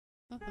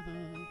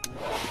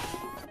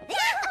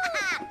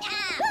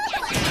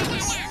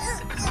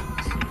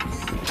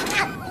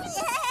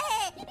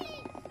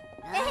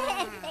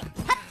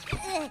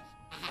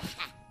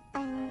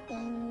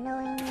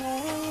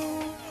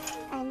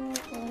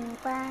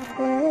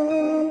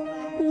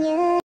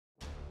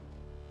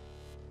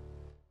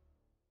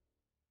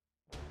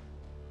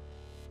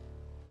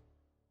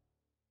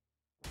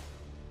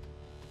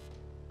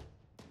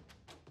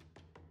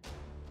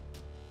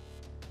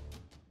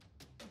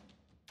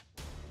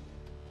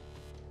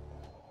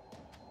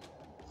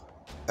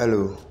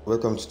Hello,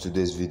 welcome to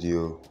today's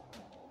video.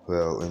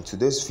 Well, in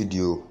today's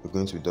video we're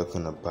going to be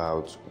talking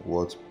about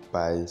what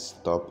buy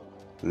stop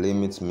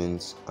limit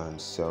means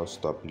and sell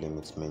stop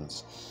limit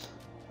means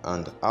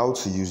and how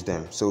to use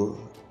them. So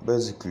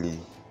basically,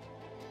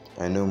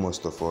 I know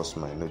most of us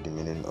might know the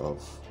meaning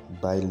of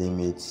buy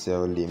limit,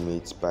 sell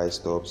limit, buy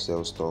stop,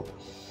 sell stop,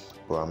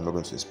 but I'm not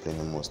going to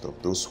explain most of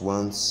those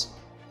ones.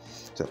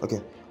 So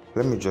okay,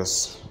 let me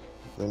just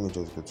go to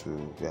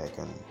where I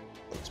can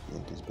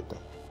explain this better.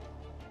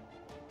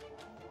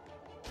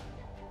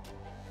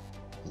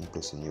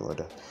 Place a new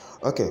order.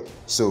 Okay,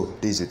 so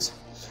this is it.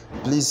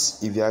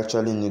 Please, if you're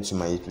actually new to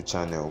my YouTube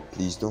channel,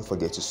 please don't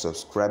forget to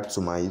subscribe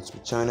to my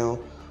YouTube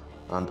channel,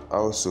 and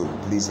also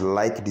please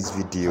like this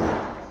video.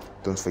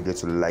 Don't forget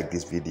to like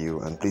this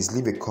video, and please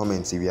leave a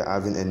comment if you're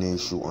having any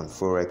issue on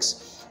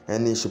forex,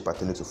 any issue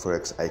pertaining to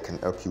forex. I can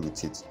help you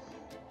with it.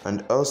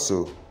 And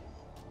also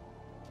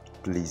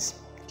please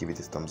give it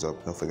a thumbs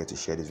up. Don't forget to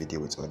share this video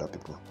with other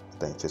people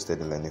that are interested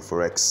in learning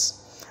forex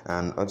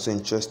and also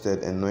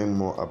interested in knowing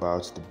more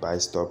about the buy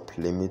stop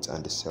limit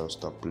and the sell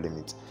stop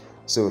limit.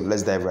 So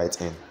let's dive right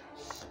in.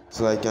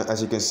 So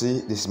as you can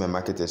see, this is my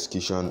market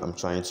execution. I'm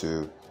trying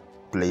to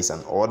place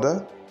an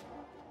order.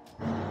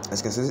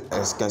 As you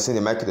can see in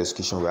the market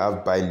execution, we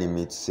have buy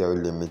limit, sell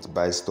limit,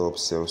 buy stop,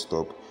 sell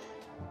stop,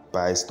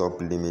 buy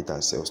stop limit,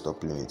 and sell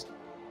stop limit.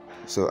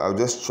 So I'll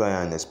just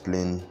try and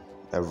explain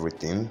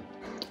everything,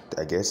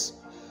 I guess.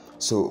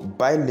 So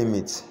buy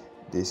limit,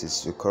 this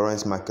is your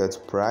current market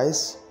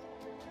price.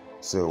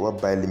 So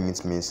what buy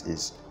limit means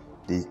is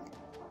let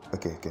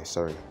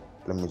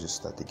me just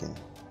start again.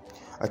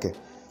 Okay,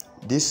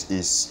 this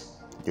is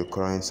your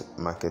current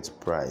market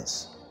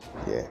price.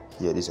 This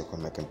is your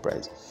current market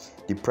price.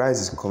 The price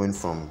is coming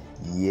from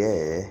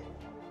here.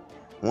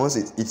 Once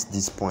it hits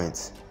this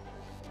point,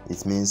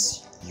 it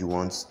means you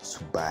want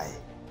to buy,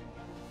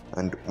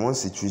 and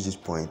once it reaches this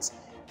point,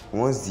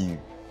 once the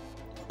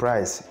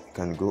price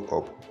can go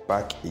up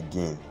back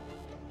again,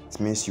 it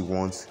means you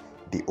want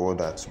the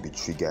order to be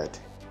triggered.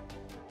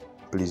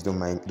 Please don't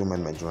mind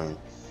my drawing.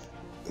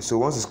 So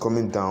once it's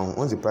coming down,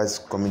 once the price is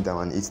coming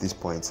down and hits this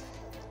point,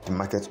 the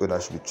market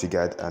order should be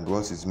triggered, and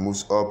once it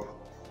moves up,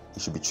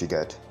 it should be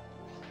triggered.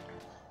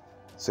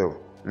 So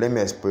let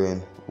me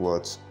explain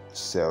what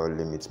sell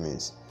limit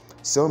means.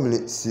 Sell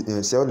limit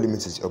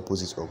is the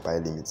opposite of buy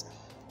limit.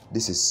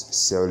 This is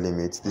sell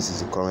limit. This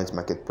is the current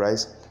market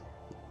price.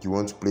 You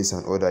want to place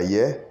an order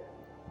here,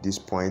 this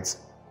point,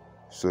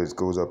 so it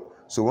goes up.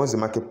 So once the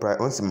market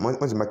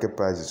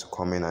price is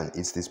coming and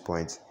hits this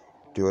point,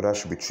 the order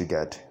should be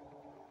triggered,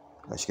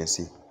 as you can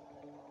see.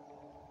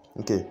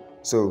 Okay,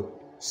 so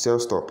sell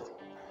stop.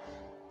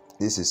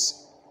 This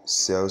is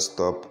sell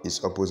stop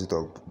is opposite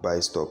of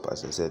buy stop,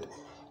 as I said.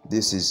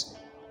 This is,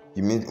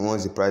 you mean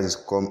once the price is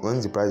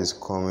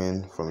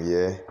coming from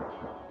here,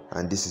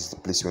 and this is the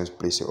place you want to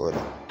place your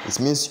order. It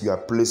means you are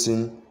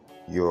placing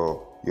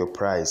your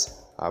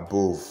price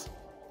above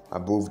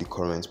the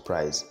current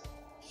price.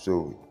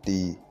 So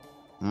the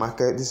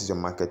market, this is your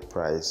market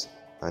price,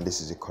 and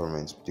this is the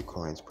current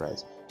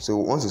price. So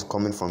once it's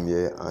coming from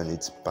here and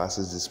it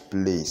passes this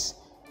place,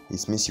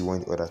 it means you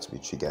want the order to be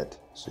triggered,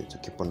 so to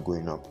keep on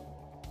going up.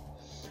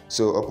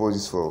 So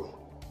opposite for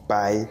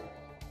buy.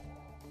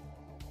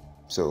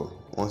 So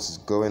once it's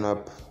going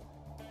up,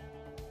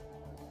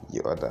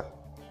 your order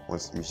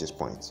once it reaches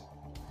point.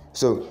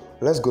 So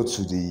let's go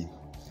to the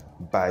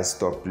buy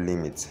stop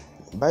limit.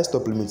 Buy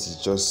stop limit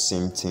is just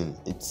same thing.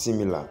 It's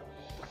similar.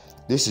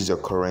 This is your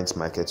current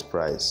market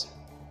price.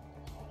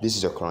 This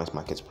is your current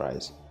market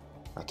price.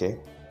 Okay,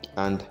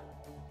 and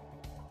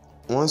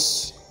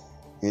once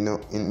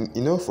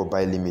for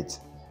buy limit,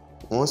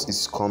 once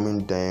it's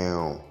coming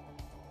down,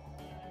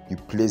 you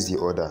place the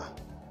order.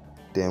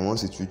 Then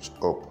once it reaches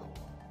up,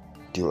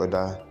 the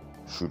order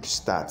should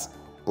start.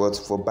 But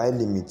for buy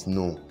limit,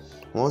 no.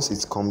 Once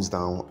it comes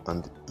down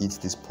and hits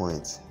this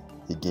point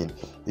again,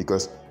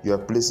 because you are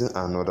placing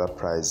another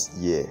price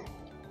here,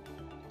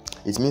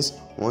 it means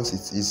once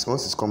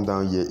it's come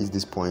down here, it's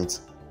this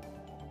point,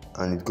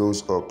 and it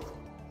goes up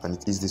and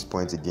it hits this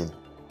point again,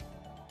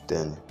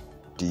 then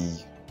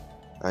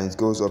it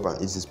goes up and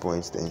hits this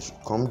point, then it should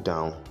come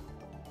down,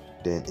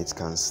 then it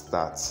can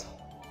start.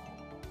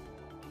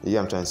 You get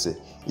what I'm trying to say?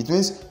 It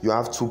means you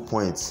have 2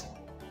 points.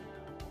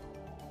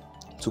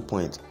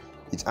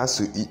 It has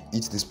to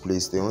hit this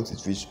place, then once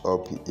it reach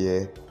up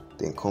here,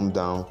 then come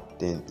down,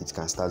 then it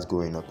can start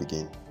going up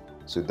again.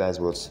 So that's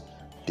what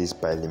this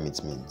buy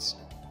limit means.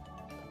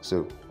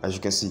 So as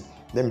you can see,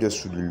 let me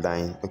just draw the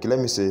line. Okay, let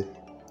me say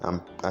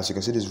As you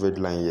can see this red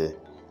line here,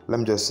 let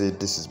me just say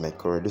this is my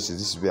current, this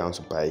is where I want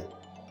to buy.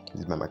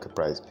 This is my market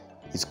price.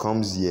 It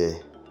comes here,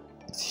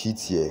 it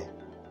hits here,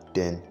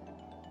 then,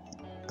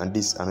 and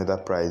this another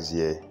price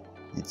here,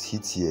 it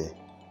hits here,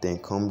 then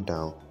come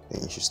down,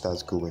 then it should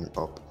start going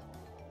up.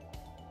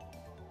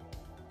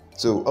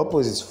 So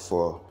opposite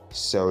for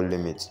sell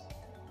limit,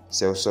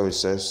 sell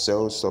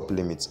stop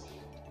limit.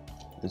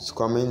 It's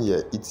coming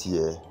here, it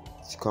here,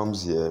 it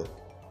comes here,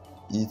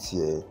 it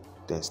here,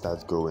 then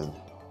start going.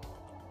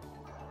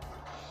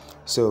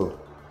 So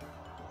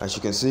as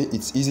you can see,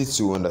 it's easy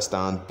to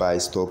understand buy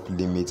stop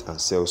limit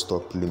and sell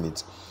stop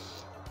limit.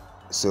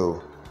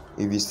 So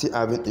if you're still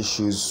having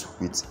issues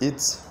with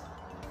it,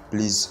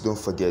 please don't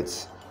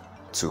forget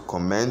to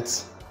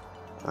comment,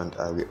 and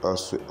I will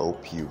also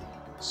help you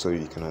so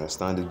you can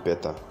understand it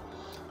better.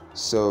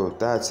 So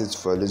that's it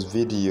for this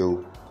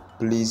video.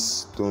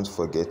 Please don't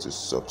forget to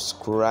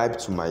subscribe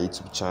to my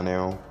YouTube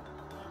channel.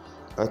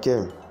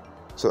 Okay,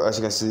 so as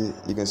you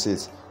can see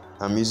it,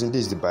 I'm using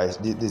this is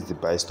the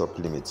buy stop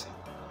limit.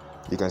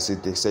 You can see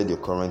they said your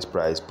current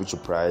price, put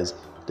your price,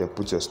 then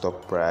put your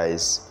stop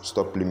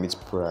limit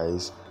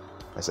price.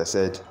 As I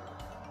said,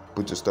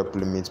 put your stop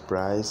limit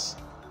price,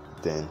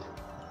 then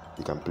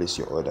you can place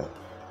your order.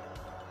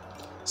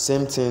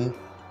 Same thing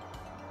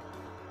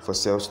for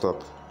sell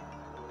stop.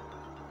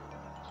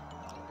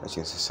 As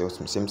you can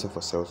see, same thing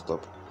for sell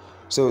stop.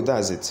 So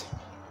that's it.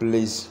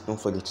 Please don't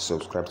forget to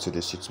subscribe to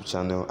this YouTube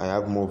channel. I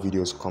have more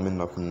videos coming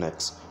up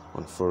next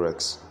on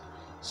Forex.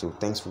 So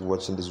thanks for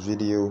watching this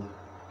video.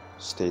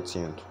 Stay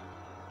tuned.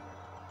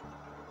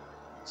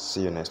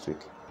 See you next week.